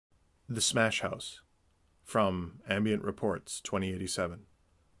The Smash House, from Ambient Reports 2087.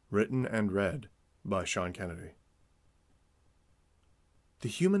 Written and read by Sean Kennedy. The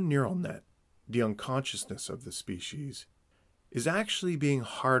human neural net, the unconsciousness of the species, is actually being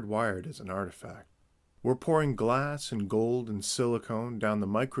hardwired as an artifact. We're pouring glass and gold and silicone down the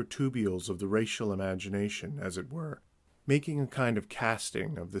microtubules of the racial imagination, as it were, making a kind of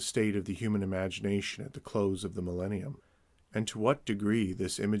casting of the state of the human imagination at the close of the millennium. And to what degree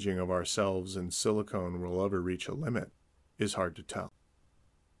this imaging of ourselves in silicone will ever reach a limit is hard to tell.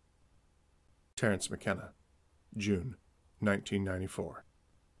 Terence McKenna, June 1994.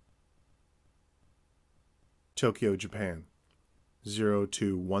 Tokyo, Japan,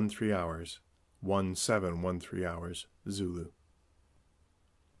 0213 hours, 1713 hours, Zulu.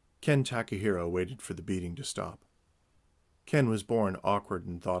 Ken Takahiro waited for the beating to stop. Ken was born awkward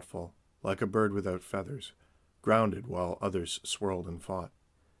and thoughtful, like a bird without feathers, grounded while others swirled and fought.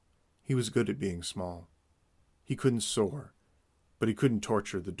 He was good at being small. He couldn't soar, but he couldn't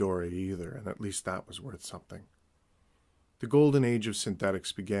torture the dory either, and at least that was worth something. The golden age of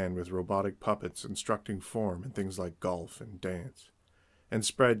synthetics began with robotic puppets instructing form in things like golf and dance, and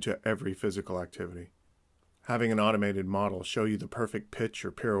spread to every physical activity. Having an automated model show you the perfect pitch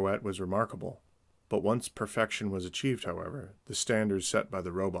or pirouette was remarkable, but once perfection was achieved, however, the standards set by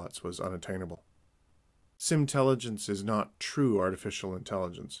the robots was unattainable. Simtelligence is not true artificial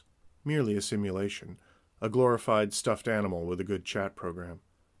intelligence, merely a simulation, a glorified stuffed animal with a good chat program.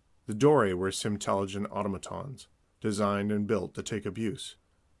 The Dory were simtelligent automatons, designed and built to take abuse,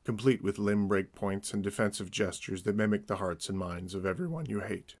 complete with limb breakpoints and defensive gestures that mimic the hearts and minds of everyone you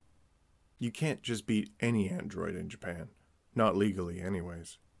hate. You can't just beat any android in Japan, not legally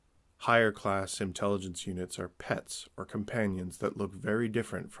anyways. Higher class intelligence units are pets or companions that look very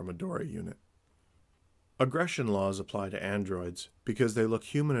different from a Dory unit. Aggression laws apply to androids because they look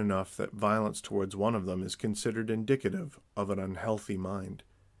human enough that violence towards one of them is considered indicative of an unhealthy mind.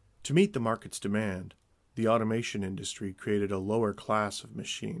 To meet the market's demand, the automation industry created a lower class of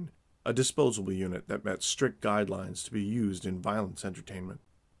machine, a disposable unit that met strict guidelines to be used in violence entertainment.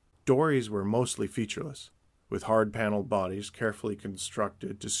 Dories were mostly featureless, with hard-paneled bodies carefully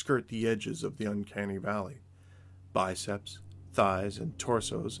constructed to skirt the edges of the uncanny valley. Biceps, thighs, and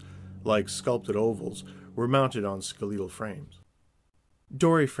torsos, like sculpted ovals, were mounted on skeletal frames.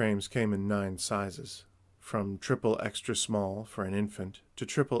 Dory frames came in 9 sizes, from triple extra small for an infant to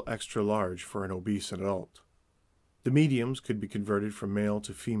triple extra large for an obese adult. The mediums could be converted from male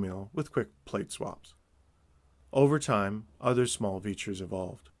to female with quick plate swaps. Over time, other small features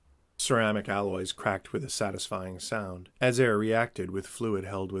evolved. Ceramic alloys cracked with a satisfying sound as air reacted with fluid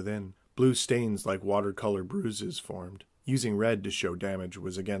held within. Blue stains like watercolor bruises formed. Using red to show damage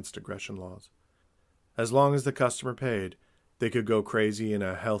was against aggression laws. As long as the customer paid, they could go crazy in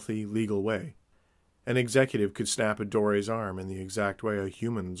a healthy, legal way. An executive could snap a Dory's arm in the exact way a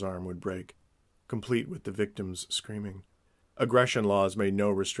human's arm would break, complete with the victim's screaming. Aggression laws made no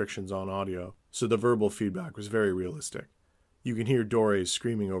restrictions on audio, so the verbal feedback was very realistic. You can hear Dories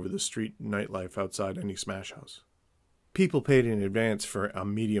screaming over the street nightlife outside any smash house. People paid in advance for a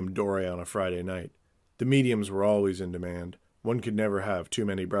medium Dory on a Friday night. The mediums were always in demand. One could never have too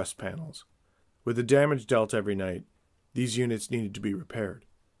many breast panels. With the damage dealt every night, these units needed to be repaired.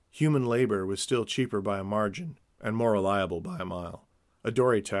 Human labor was still cheaper by a margin and more reliable by a mile. A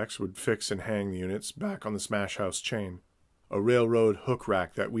Dory techs would fix and hang the units back on the smash house chain, a railroad hook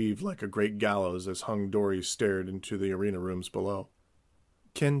rack that weaved like a great gallows as hung Dories stared into the arena rooms below.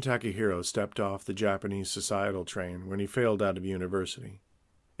 Ken Takahiro stepped off the Japanese societal train when he failed out of university.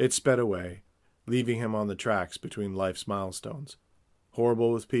 It sped away, leaving him on the tracks between life's milestones,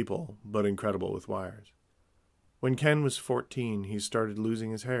 horrible with people, but incredible with wires. When Ken was 14, he started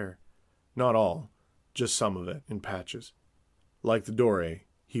losing his hair. Not all, just some of it, in patches. Like the Dory,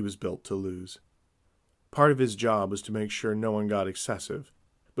 he was built to lose. Part of his job was to make sure no one got excessive,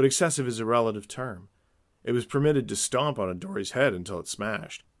 but excessive is a relative term. It was permitted to stomp on a Dory's head until it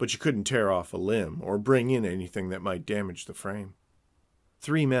smashed, but you couldn't tear off a limb or bring in anything that might damage the frame.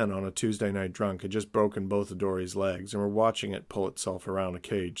 3 men on a Tuesday night drunk had just broken both of Dory's legs and were watching it pull itself around a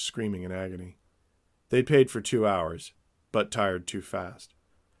cage, screaming in agony. They'd paid for 2 hours, but tired too fast.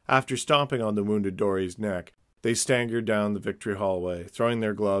 After stomping on the wounded Dory's neck, they staggered down the victory hallway, throwing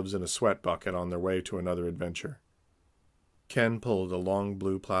their gloves in a sweat bucket on their way to another adventure. Ken pulled a long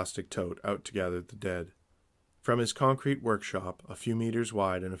blue plastic tote out to gather the dead. From his concrete workshop, a few meters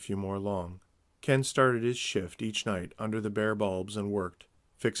wide and a few more long, Ken started his shift each night under the bare bulbs and worked,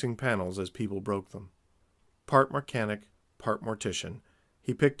 fixing panels as people broke them. Part mechanic, part mortician,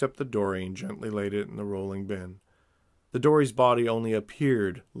 he picked up the Dory and gently laid it in the rolling bin. The dory's body only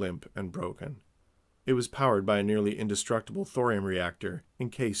appeared limp and broken. It was powered by a nearly indestructible thorium reactor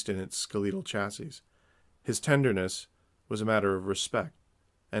encased in its skeletal chassis. His tenderness was a matter of respect,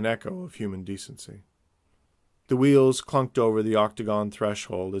 an echo of human decency. The wheels clunked over the octagon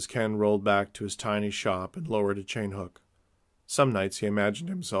threshold as Ken rolled back to his tiny shop and lowered a chain hook. Some nights he imagined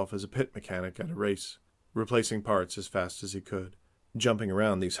himself as a pit mechanic at a race, replacing parts as fast as he could, jumping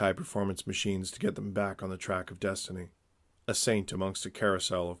around these high-performance machines to get them back on the track of destiny, a saint amongst a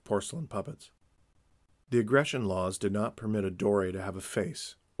carousel of porcelain puppets. The aggression laws did not permit a dory to have a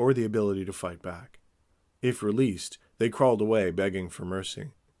face or the ability to fight back. If released, they crawled away begging for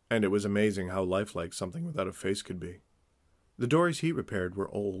mercy, and it was amazing how lifelike something without a face could be. The dories he repaired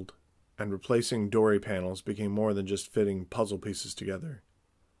were old, and replacing dory panels became more than just fitting puzzle pieces together.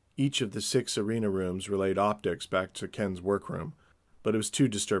 Each of the 6 arena rooms relayed optics back to Ken's workroom, but it was too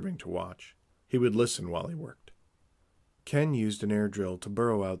disturbing to watch. He would listen while he worked. Ken used an air drill to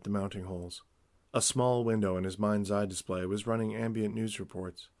burrow out the mounting holes. A small window in his mind's eye display was running ambient news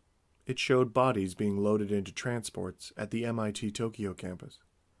reports. It showed bodies being loaded into transports at the MIT Tokyo campus.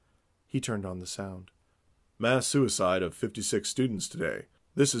 He turned on the sound. Mass suicide of 56 students today.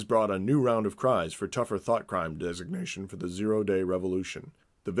 This has brought a new round of cries for tougher thought crime designation for the zero-day revolution.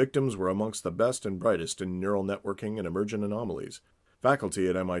 The victims were amongst the best and brightest in neural networking and emergent anomalies. Faculty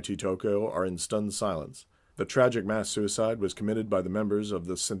at MIT Tokyo are in stunned silence. The tragic mass suicide was committed by the members of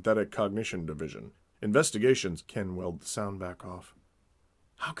the Synthetic Cognition Division. Investigations... Ken willed the sound back off.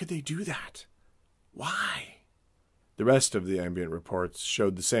 How could they do that? Why? The rest of the ambient reports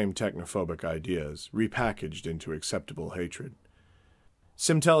showed the same technophobic ideas, repackaged into acceptable hatred.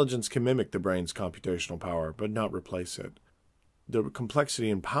 Simtelligence can mimic the brain's computational power, but not replace it. The complexity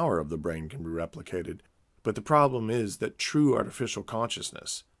and power of the brain can be replicated, but the problem is that true artificial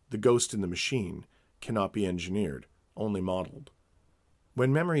consciousness, the ghost in the machine, cannot be engineered, only modeled.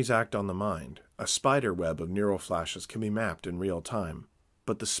 When memories act on the mind, a spider web of neural flashes can be mapped in real time,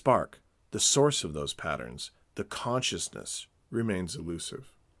 but the spark, the source of those patterns, the consciousness, remains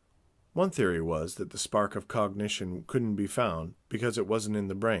elusive. One theory was that the spark of cognition couldn't be found because it wasn't in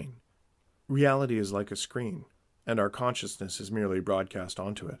the brain. Reality is like a screen, and our consciousness is merely broadcast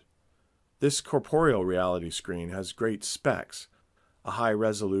onto it. This corporeal reality screen has great specs, a high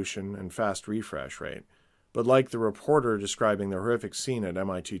resolution and fast refresh rate, but like the reporter describing the horrific scene at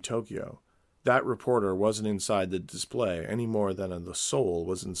MIT Tokyo, that reporter wasn't inside the display any more than the soul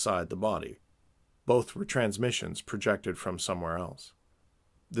was inside the body. Both were transmissions projected from somewhere else.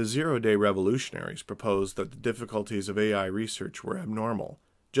 The zero-day revolutionaries proposed that the difficulties of AI research were abnormal,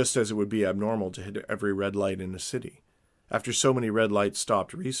 just as it would be abnormal to hit every red light in a city. After so many red lights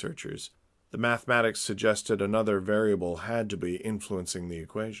stopped researchers, the mathematics suggested another variable had to be influencing the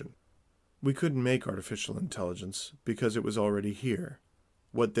equation. We couldn't make artificial intelligence because it was already here,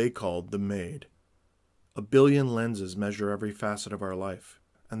 what they called the made. 1 billion lenses measure every facet of our life,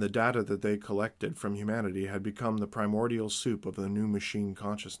 and the data that they collected from humanity had become the primordial soup of the new machine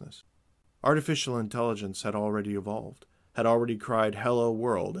consciousness. Artificial intelligence had already evolved, had already cried "Hello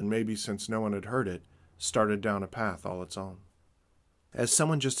world," and maybe, since no one had heard it, started down a path all its own. As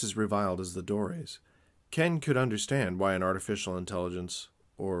someone just as reviled as the dories, Ken could understand why an artificial intelligence,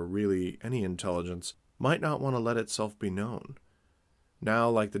 or really any intelligence, might not want to let itself be known. Now,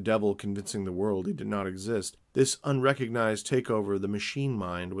 like the devil convincing the world he did not exist, this unrecognized takeover of the machine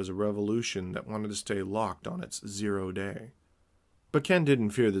mind was a revolution that wanted to stay locked on its 0 day. But Ken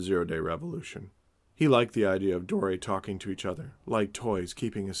didn't fear the 0 day revolution. He liked the idea of dory talking to each other, like toys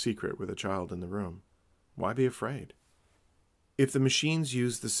keeping a secret with a child in the room. Why be afraid? If the machines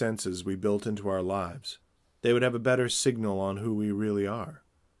used the senses we built into our lives, they would have a better signal on who we really are.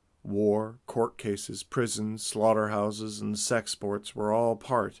 War, court cases, prisons, slaughterhouses, and sex sports were all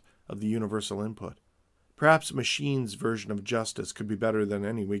part of the universal input. Perhaps a machine's version of justice could be better than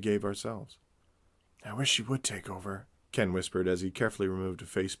any we gave ourselves. "I wish you would take over," Ken whispered as he carefully removed a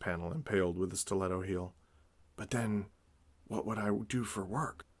face panel impaled with a stiletto heel. "But then, what would I do for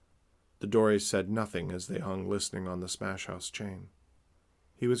work?" The dories said nothing as they hung listening on the smash house chain.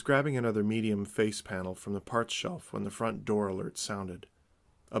 He was grabbing another medium face panel from the parts shelf when the front door alert sounded.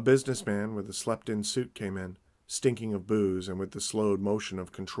 A businessman with a slept-in suit came in, stinking of booze and with the slowed motion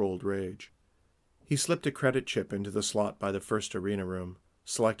of controlled rage. He slipped a credit chip into the slot by the first arena room,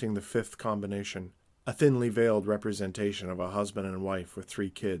 selecting the 5th combination, a thinly veiled representation of a husband and wife with 3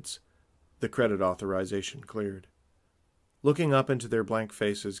 kids. The credit authorization cleared. Looking up into their blank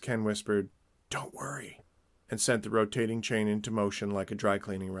faces, Ken whispered, "Don't worry," and sent the rotating chain into motion like a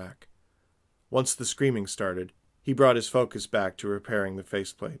dry-cleaning rack. Once the screaming started, he brought his focus back to repairing the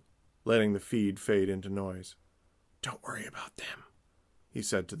faceplate, letting the feed fade into noise. "Don't worry about them," he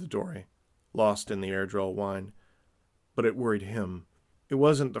said to the dory, lost in the airdrill whine. But it worried him. It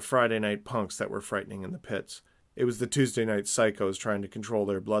wasn't the Friday night punks that were frightening in the pits. It was the Tuesday night psychos trying to control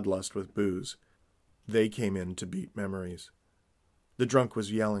their bloodlust with booze. They came in to beat memories. The drunk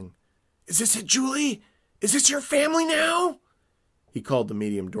was yelling, "Is this it, Julie? Is this your family now?" He called the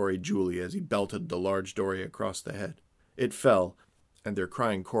medium dory Julie as he belted the large dory across the head. It fell, and their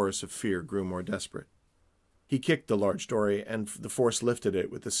crying chorus of fear grew more desperate. He kicked the large dory, and the force lifted it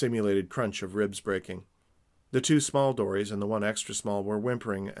with the simulated crunch of ribs breaking. The two small dories and the one extra small were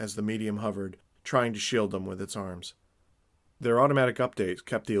whimpering as the medium hovered, trying to shield them with its arms. Their automatic updates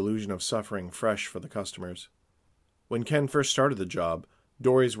kept the illusion of suffering fresh for the customers. When Ken first started the job,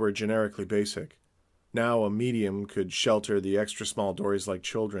 dories were generically basic. Now a medium could shelter the extra small dories like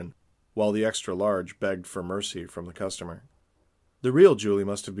children, while the extra large begged for mercy from the customer. The real Julie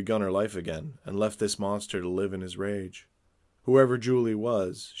must have begun her life again and left this monster to live in his rage. Whoever Julie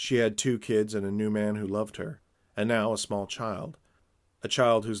was, she had 2 kids and a new man who loved her, and now a small child. A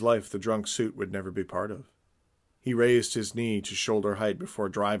child whose life the drunk suit would never be part of. He raised his knee to shoulder height before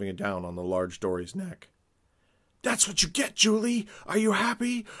driving it down on the large dory's neck. "That's what you get, Julie! Are you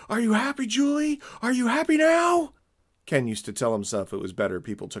happy? Are you happy, Julie? Are you happy now?" Ken used to tell himself it was better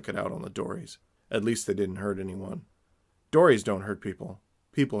people took it out on the dories. At least they didn't hurt anyone. Dories don't hurt people.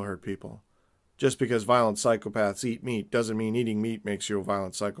 People hurt people. Just because violent psychopaths eat meat doesn't mean eating meat makes you a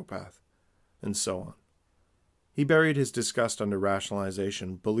violent psychopath. And so on. He buried his disgust under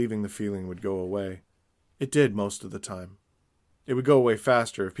rationalization, believing the feeling would go away. It did most of the time. It would go away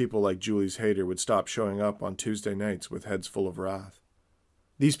faster if people like Julie's hater would stop showing up on Tuesday nights with heads full of wrath.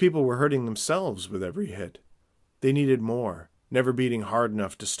 These people were hurting themselves with every hit. They needed more, never beating hard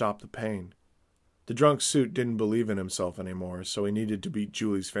enough to stop the pain. The drunk suit didn't believe in himself anymore, so he needed to beat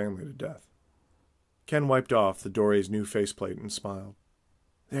Julie's family to death. Ken wiped off the dory's new faceplate and smiled.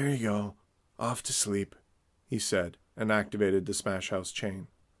 "There you go, off to sleep," he said, and activated the smash house chain,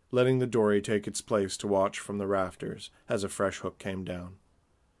 letting the dory take its place to watch from the rafters as a fresh hook came down.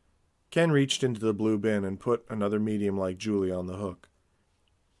 Ken reached into the blue bin and put another medium like Julie on the hook.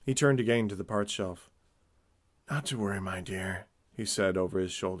 He turned again to the parts shelf. "Not to worry, my dear," he said over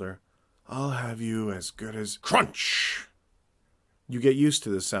his shoulder. "I'll have you as good as—" Crunch! You get used to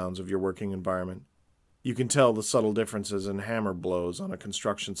the sounds of your working environment. You can tell the subtle differences in hammer blows on a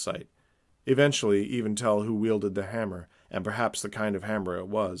construction site. Eventually, even tell who wielded the hammer, and perhaps the kind of hammer it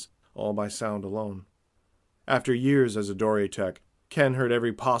was, all by sound alone. After years as a dory tech, Ken heard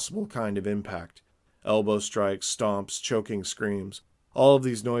every possible kind of impact. Elbow strikes, stomps, choking screams. All of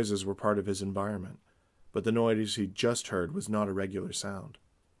these noises were part of his environment. But the noise he just heard was not a regular sound.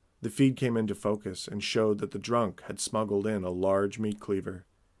 The feed came into focus and showed that the drunk had smuggled in a large meat cleaver.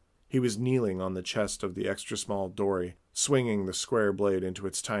 He was kneeling on the chest of the extra-small dory, swinging the square blade into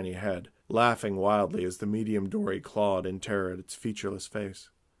its tiny head, laughing wildly as the medium dory clawed in terror at its featureless face.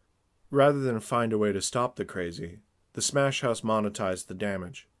 Rather than find a way to stop the crazy, the smash house monetized the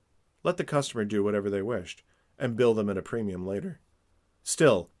damage. Let the customer do whatever they wished, and bill them at a premium later.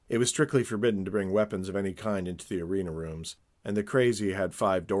 Still, it was strictly forbidden to bring weapons of any kind into the arena rooms, and the crazy had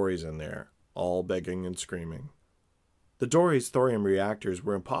 5 dories in there, all begging and screaming. The dory's thorium reactors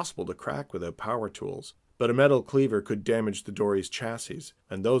were impossible to crack without power tools, but a metal cleaver could damage the dory's chassis,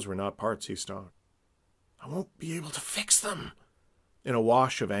 and those were not parts he stocked. "I won't be able to fix them." In a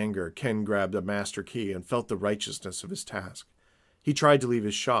wash of anger, Ken grabbed a master key and felt the righteousness of his task. He tried to leave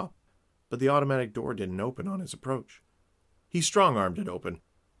his shop, but the automatic door didn't open on his approach. He strong-armed it open,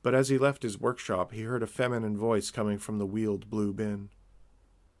 but as he left his workshop, he heard a feminine voice coming from the wheeled blue bin.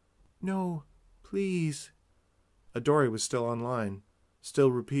 "No, please." A dory was still online,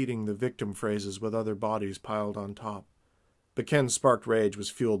 still repeating the victim phrases with other bodies piled on top. But Ken's sparked rage was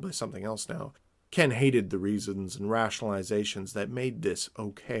fueled by something else now. Ken hated the reasons and rationalizations that made this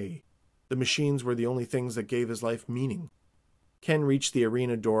okay. The machines were the only things that gave his life meaning. Ken reached the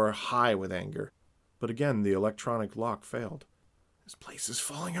arena door high with anger, but again the electronic lock failed. "This place is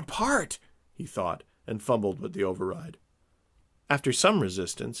falling apart," he thought, and fumbled with the override. After some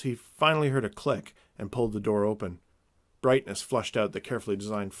resistance, he finally heard a click and pulled the door open. Brightness flushed out the carefully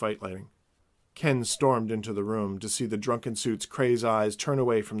designed fight lighting. Ken stormed into the room to see the drunken suit's crazed eyes turn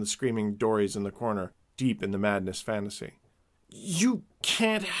away from the screaming dories in the corner, deep in the madness fantasy. "You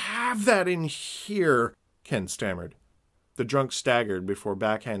can't have that in here," Ken stammered. The drunk staggered before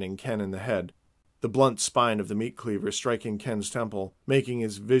backhanding Ken in the head, the blunt spine of the meat cleaver striking Ken's temple, making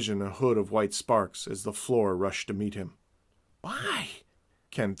his vision a hood of white sparks as the floor rushed to meet him. "Why?"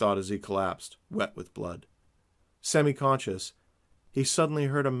 Ken thought as he collapsed, wet with blood. Semi-conscious, he suddenly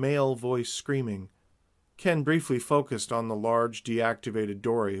heard a male voice screaming. Ken briefly focused on the large, deactivated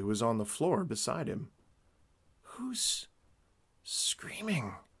Dory who was on the floor beside him. "Who's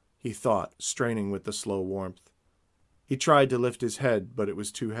screaming?" he thought, straining with the slow warmth. He tried to lift his head, but it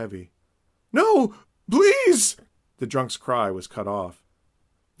was too heavy. "No! Please!" The drunk's cry was cut off.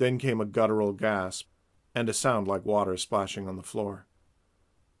 Then came a guttural gasp, and a sound like water splashing on the floor.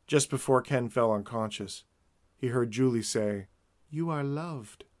 Just before Ken fell unconscious, he heard Julie say, "You are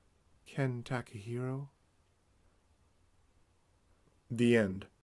loved, Ken Takahiro." The end.